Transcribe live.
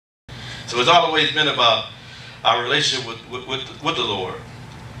So it's always been about our relationship with the Lord.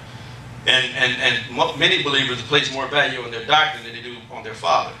 And many believers place more value on their doctrine than they do on their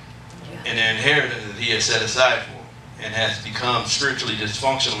Father and their inheritance that He has set aside for them, and has become spiritually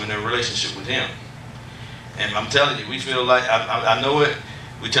dysfunctional in their relationship with Him. And I'm telling you, we feel like, I know it,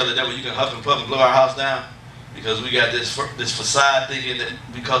 we tell the devil, you can huff and puff and blow our house down, because we got this facade thinking that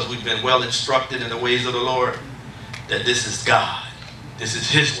because we've been well instructed in the ways of the Lord, that this is God, this is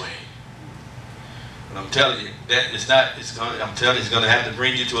His way. But I'm telling you, that it's not, I'm telling you, it's going to have to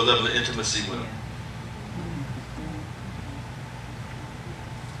bring you to a level of intimacy with Him.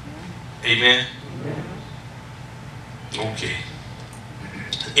 Amen? Okay.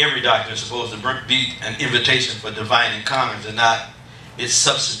 Every doctrine is supposed to be an invitation for divine encounters and not its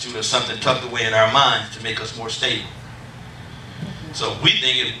substitute or something tucked away in our minds to make us more stable. So we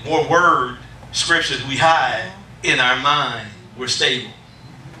think if more word, scriptures we hide in our mind, we're stable.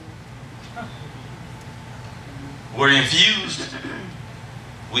 We're infused,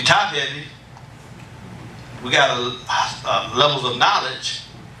 we top heavy, we got levels of knowledge,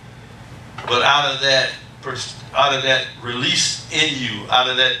 but out of that release in you, out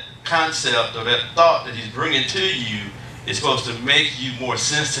of that concept or that thought that He's bringing to you, it's supposed to make you more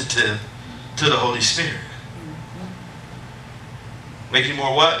sensitive to the Holy Spirit. Make you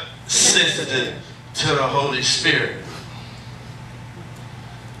more what? Sensitive to the Holy Spirit.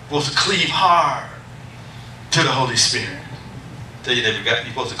 Supposed to cleave hard to the Holy Spirit. Tell you that you're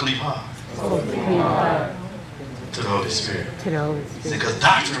supposed to cleave hard. To the Holy Spirit. Because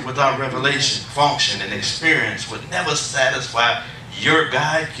doctrine without revelation, function, and experience would never satisfy your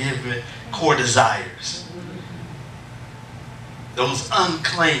God-given core desires. Those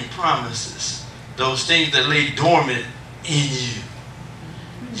unclaimed promises, those things that lay dormant in you,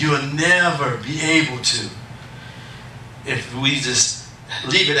 you will never be able to if we just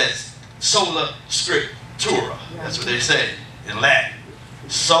leave it as sola scriptura. That's what they say in Latin.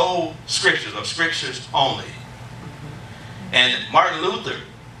 Sole scriptures, or scriptures only. And Martin Luther,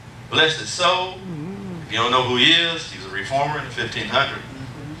 bless his soul, if you don't know who he is, he was a reformer in the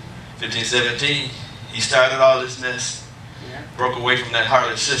 1517. He started all this mess, broke away from that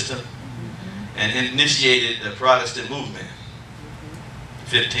harlot system, and initiated the Protestant movement.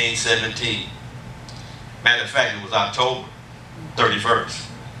 1517. Matter of fact, it was October 31st,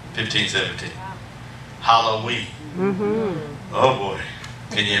 1517. Halloween. Oh boy.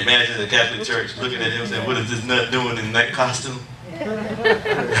 Can you imagine the Catholic Church looking at him saying, what is this nut doing in that costume?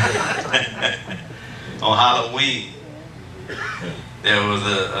 On Halloween, there was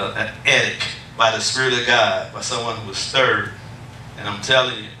an edict by the Spirit of God, by someone who was stirred. And I'm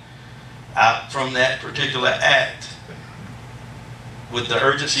telling you, from that particular act, with the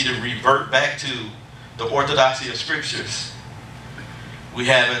urgency to revert back to the orthodoxy of scriptures, we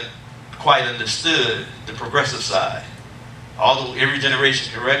haven't quite understood the progressive side. Although every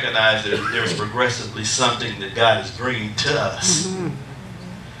generation can recognize that there's progressively something that God is bringing to us.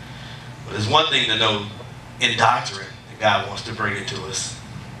 But there's one thing to know in doctrine that God wants to bring it to us.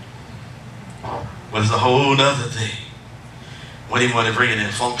 But it's a whole other thing when He wants to bring it in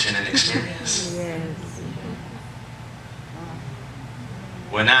function and experience.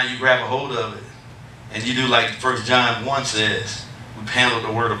 Well, now you grab a hold of it and you do like 1 John 1 says, we've handled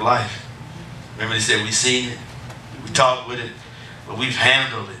the word of life. Remember they said we've seen it, we talked with it, but we've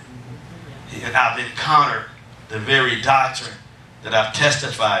handled it. And I've encountered the very doctrine that I've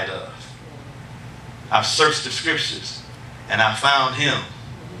testified of. I've searched the scriptures and I found Him.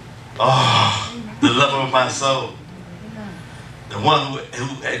 Oh, the lover of my soul. The one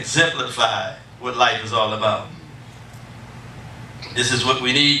who exemplified what life is all about. This is what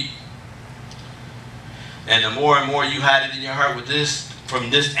we need. And the more and more you hide it in your heart with this, from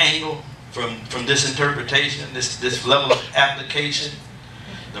this angle, from this interpretation, this level of application,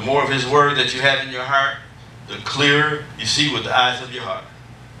 the more of His word that you have in your heart, the clearer you see with the eyes of your heart.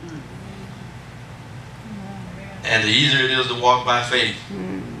 And the easier it is to walk by faith.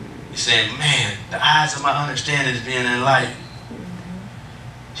 You're saying, man, the eyes of my understanding is being enlightened.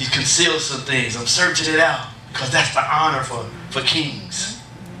 He concealed some things. I'm searching it out because that's the honor for kings.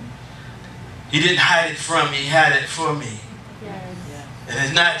 He didn't hide it from me. He had it for me. And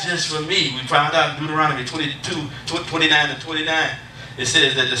it's not just for me. We found out in Deuteronomy 29 and 29. It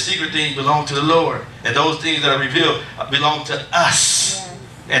says that the secret things belong to the Lord. And those things that are revealed belong to us.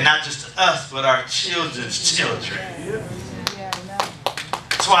 And not just to us, but our children's children.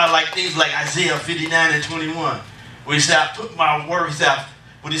 That's why I like things like Isaiah 59 and 21. Where He said, I put my word,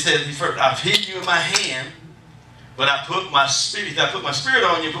 what He said, I've hidden you in my hand, but I put my spirit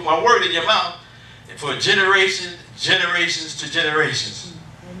on you, put my word in your mouth, and for generations to generations.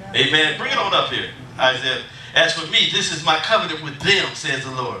 Amen. Bring it on up here, Isaiah. As for me, this is my covenant with them, says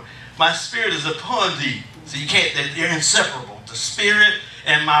the Lord. My spirit is upon thee. So you can't, they're inseparable. The spirit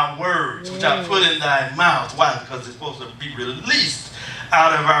and my words, which I put in thy mouth. Why? Because it's supposed to be released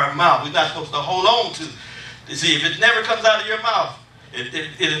out of our mouth. We're not supposed to hold on to. You see, if it never comes out of your mouth,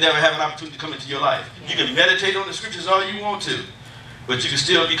 it'll never have an opportunity to come into your life. You can meditate on the scriptures all you want to, but you can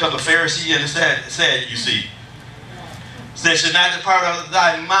still become a Pharisee and a Sadducee. They should not depart out of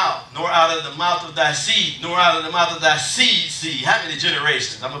thy mouth, nor out of the mouth of thy seed, nor out of the mouth of thy seed. How many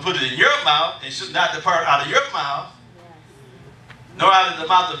generations? I'm going to put it in your mouth. It should not depart out of your mouth, nor out of the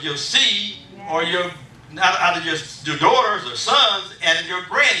mouth of your seed, or not out of your daughters or sons and your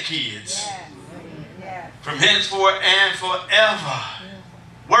grandkids. From henceforth and forever.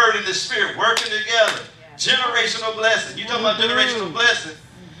 Word and the spirit working together. Generational blessing. You talking about generational blessing?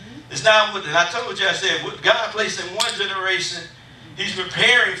 It's not what, and I told you, I said, what God placed in one generation, he's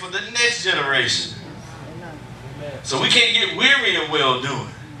preparing for the next generation. So we can't get weary in well-doing.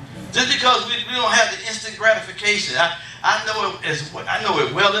 Just because we don't have the instant gratification. I know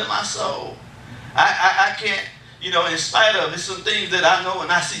it well in my soul. I can't, in spite of, there's some things that I know and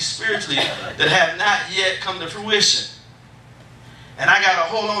I see spiritually that have not yet come to fruition. And I got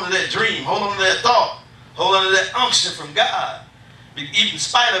to hold on to that dream, hold on to that thought, hold on to that unction from God. Even in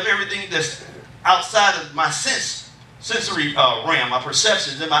spite of everything that's outside of my sensory realm, my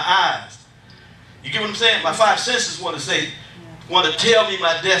perceptions and my eyes. You get what I'm saying? My five senses want to tell me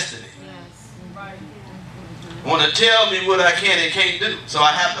my destiny. Want to tell me what I can and can't do. So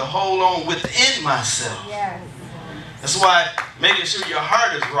I have to hold on within myself. That's why making sure your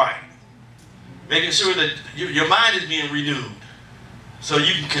heart is right. Making sure that your mind is being renewed. So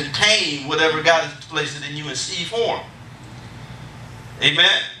you can contain whatever God has placed in you in seed form.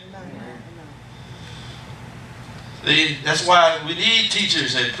 Amen. That's why we need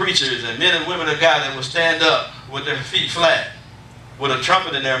teachers and preachers and men and women of God that will stand up with their feet flat, with a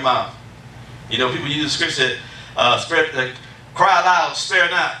trumpet in their mouth. People use the scripture that cry loud, spare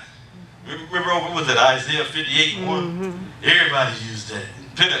not. Remember, what was it, Isaiah 58:1? Everybody used that in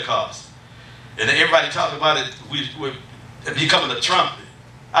Pentecost. And everybody talked about it with becoming a trumpet.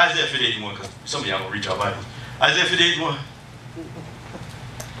 Isaiah 58:1, because some of y'all don't read your Bibles. Isaiah 58:1.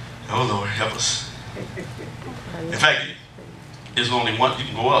 Oh, Lord, help us. In fact, there's only one. You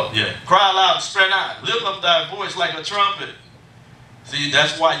can go up. Yeah. Cry loud, spare not. Lift up thy voice like a trumpet. See,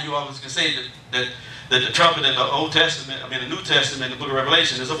 that's why you always can say that the trumpet in the Old Testament, the New Testament, the book of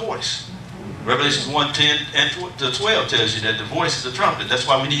Revelation is a voice. Revelation 1:10 and 12 tells you that the voice is a trumpet. That's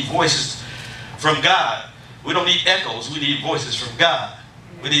why we need voices from God. We don't need echoes. We need voices from God.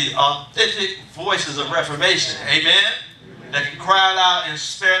 We need authentic voices of reformation. Amen? That can cry loud and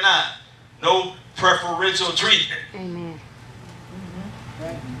spare not. No preferential treatment. Amen.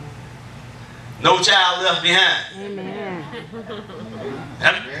 No child left behind. Amen.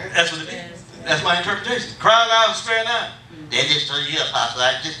 That's what it means. That's my interpretation. Cry loud and spare not. They just told you, Apostle,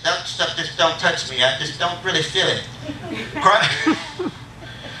 stuff just don't touch me. I just don't really feel it. Cry.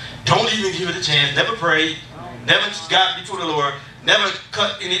 Don't even give it a chance. Never prayed. Never got before the Lord. Never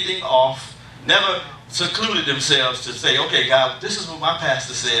cut anything off. Never secluded themselves to say, okay, God, this is what my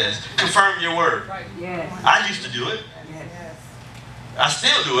pastor says. Confirm your word. Yes. I used to do it. Yes. I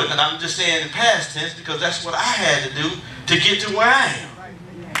still do it, and I'm just saying in past tense because that's what I had to do to get to where I am.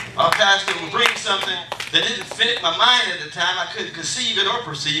 Our pastor would bring something that didn't fit my mind at the time. I couldn't conceive it or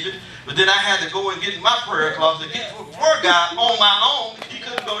perceive it, but then I had to go and get in my prayer closet, get before God on my own. He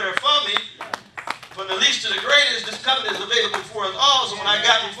couldn't go there for me. From the least to the greatest, this covenant is available for us all. So when I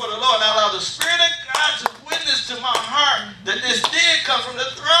got before the Lord, I allowed the Spirit of God to witness to my heart that this did come from the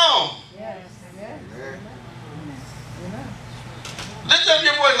throne. Yes. Lift up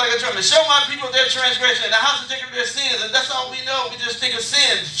your voice like a trumpet. Show my people their transgression and the house of Jacob their sins. And that's all we know. We just think of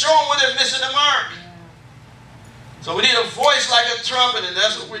sin. Show them where they're missing the mark. So we need a voice like a trumpet, and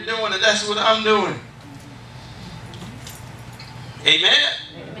that's what we're doing, and that's what I'm doing. Amen?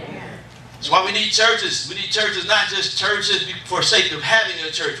 That's why we need churches. We need churches, not just churches for sake of having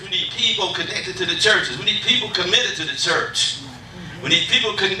a church. We need people connected to the churches. We need people committed to the church. We need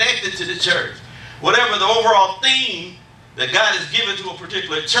people connected to the church. Whatever the overall theme that God has given to a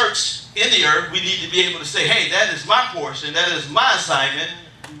particular church in the earth, we need to be able to say, hey, that is my portion. That is my assignment.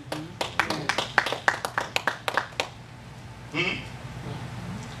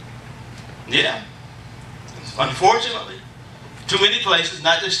 Yeah. Unfortunately, too many places,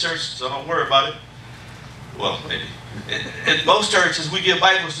 not this church, so don't worry about it. Well, maybe. In most churches, we give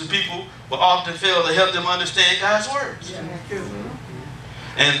Bibles to people but often fail to help them understand God's words. Yeah.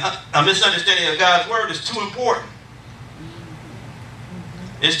 And a misunderstanding of God's word is too important.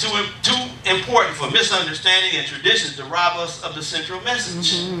 It's too important for misunderstanding and traditions to rob us of the central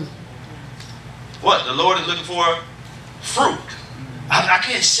message. What? The Lord is looking for fruit. I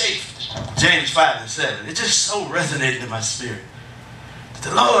can't shake James 5 and 7. It just so resonated in my spirit.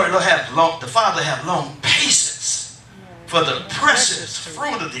 The Lord will have the Father have long patience for the precious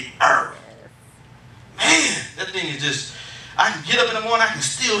fruit of the earth. Man, that thing is just, I can get up in the morning, I can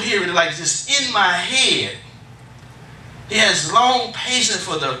still hear it like just in my head. He has long patience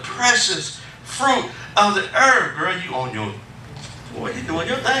for the precious fruit of the earth. Girl, you on your, boy, you doing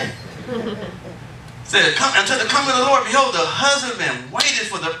your thing. Said, until the coming of the Lord, behold, the husbandman waited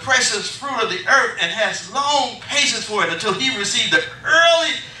for the precious fruit of the earth and has long patience for it until he received the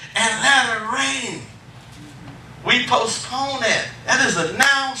early and latter rain. We postpone that. That is a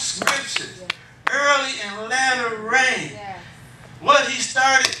now scripture. Early and latter rain. What he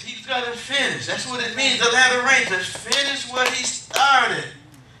started, he's going to finish. That's what it means, the latter rain, to finish what he started.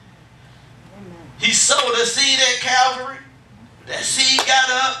 He sowed a seed at Calvary. That seed got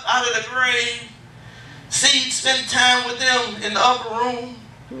up out of the grave. Seed spent time with them in the upper room.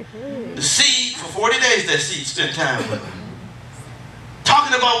 The seed, for 40 days, that seed spent time with them.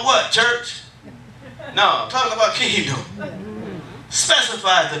 Talking about what, church? No, talking about kingdom.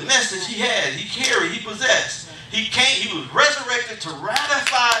 Specified the message he had, he carried, he possessed. He came, he was resurrected to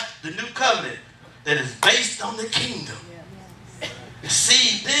ratify the new covenant that is based on the kingdom. The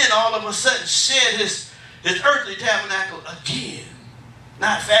seed then all of a sudden shed his earthly tabernacle again,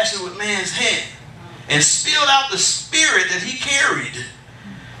 not fashioned with man's hand, and spilled out the spirit that he carried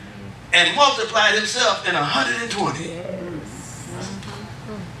and multiplied himself in 120.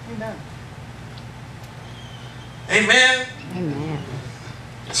 Amen. Amen.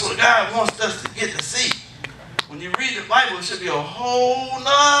 That's what God wants us to get to see. When you read the Bible, it should be a whole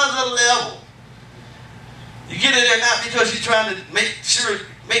nother level. You get in there not because you're trying to make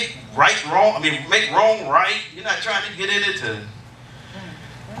wrong right. You're not trying to get in it to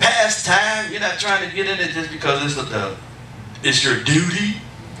pass time. You're not trying to get in it just because it's your duty.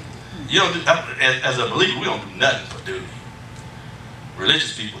 You don't do, as a believer, we don't do nothing for duty.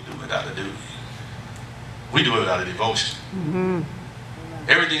 Religious people do it out of duty. We do it out of devotion.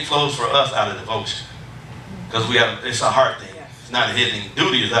 Everything flows for us out of devotion. Because it's a heart thing. It's not a head thing.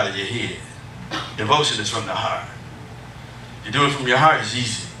 Duty is out of your head. Devotion is from the heart. You do it from your heart, it's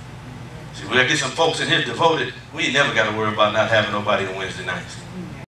easy. See, we got to get some folks in here devoted. We ain't never got to worry about not having nobody on Wednesday nights.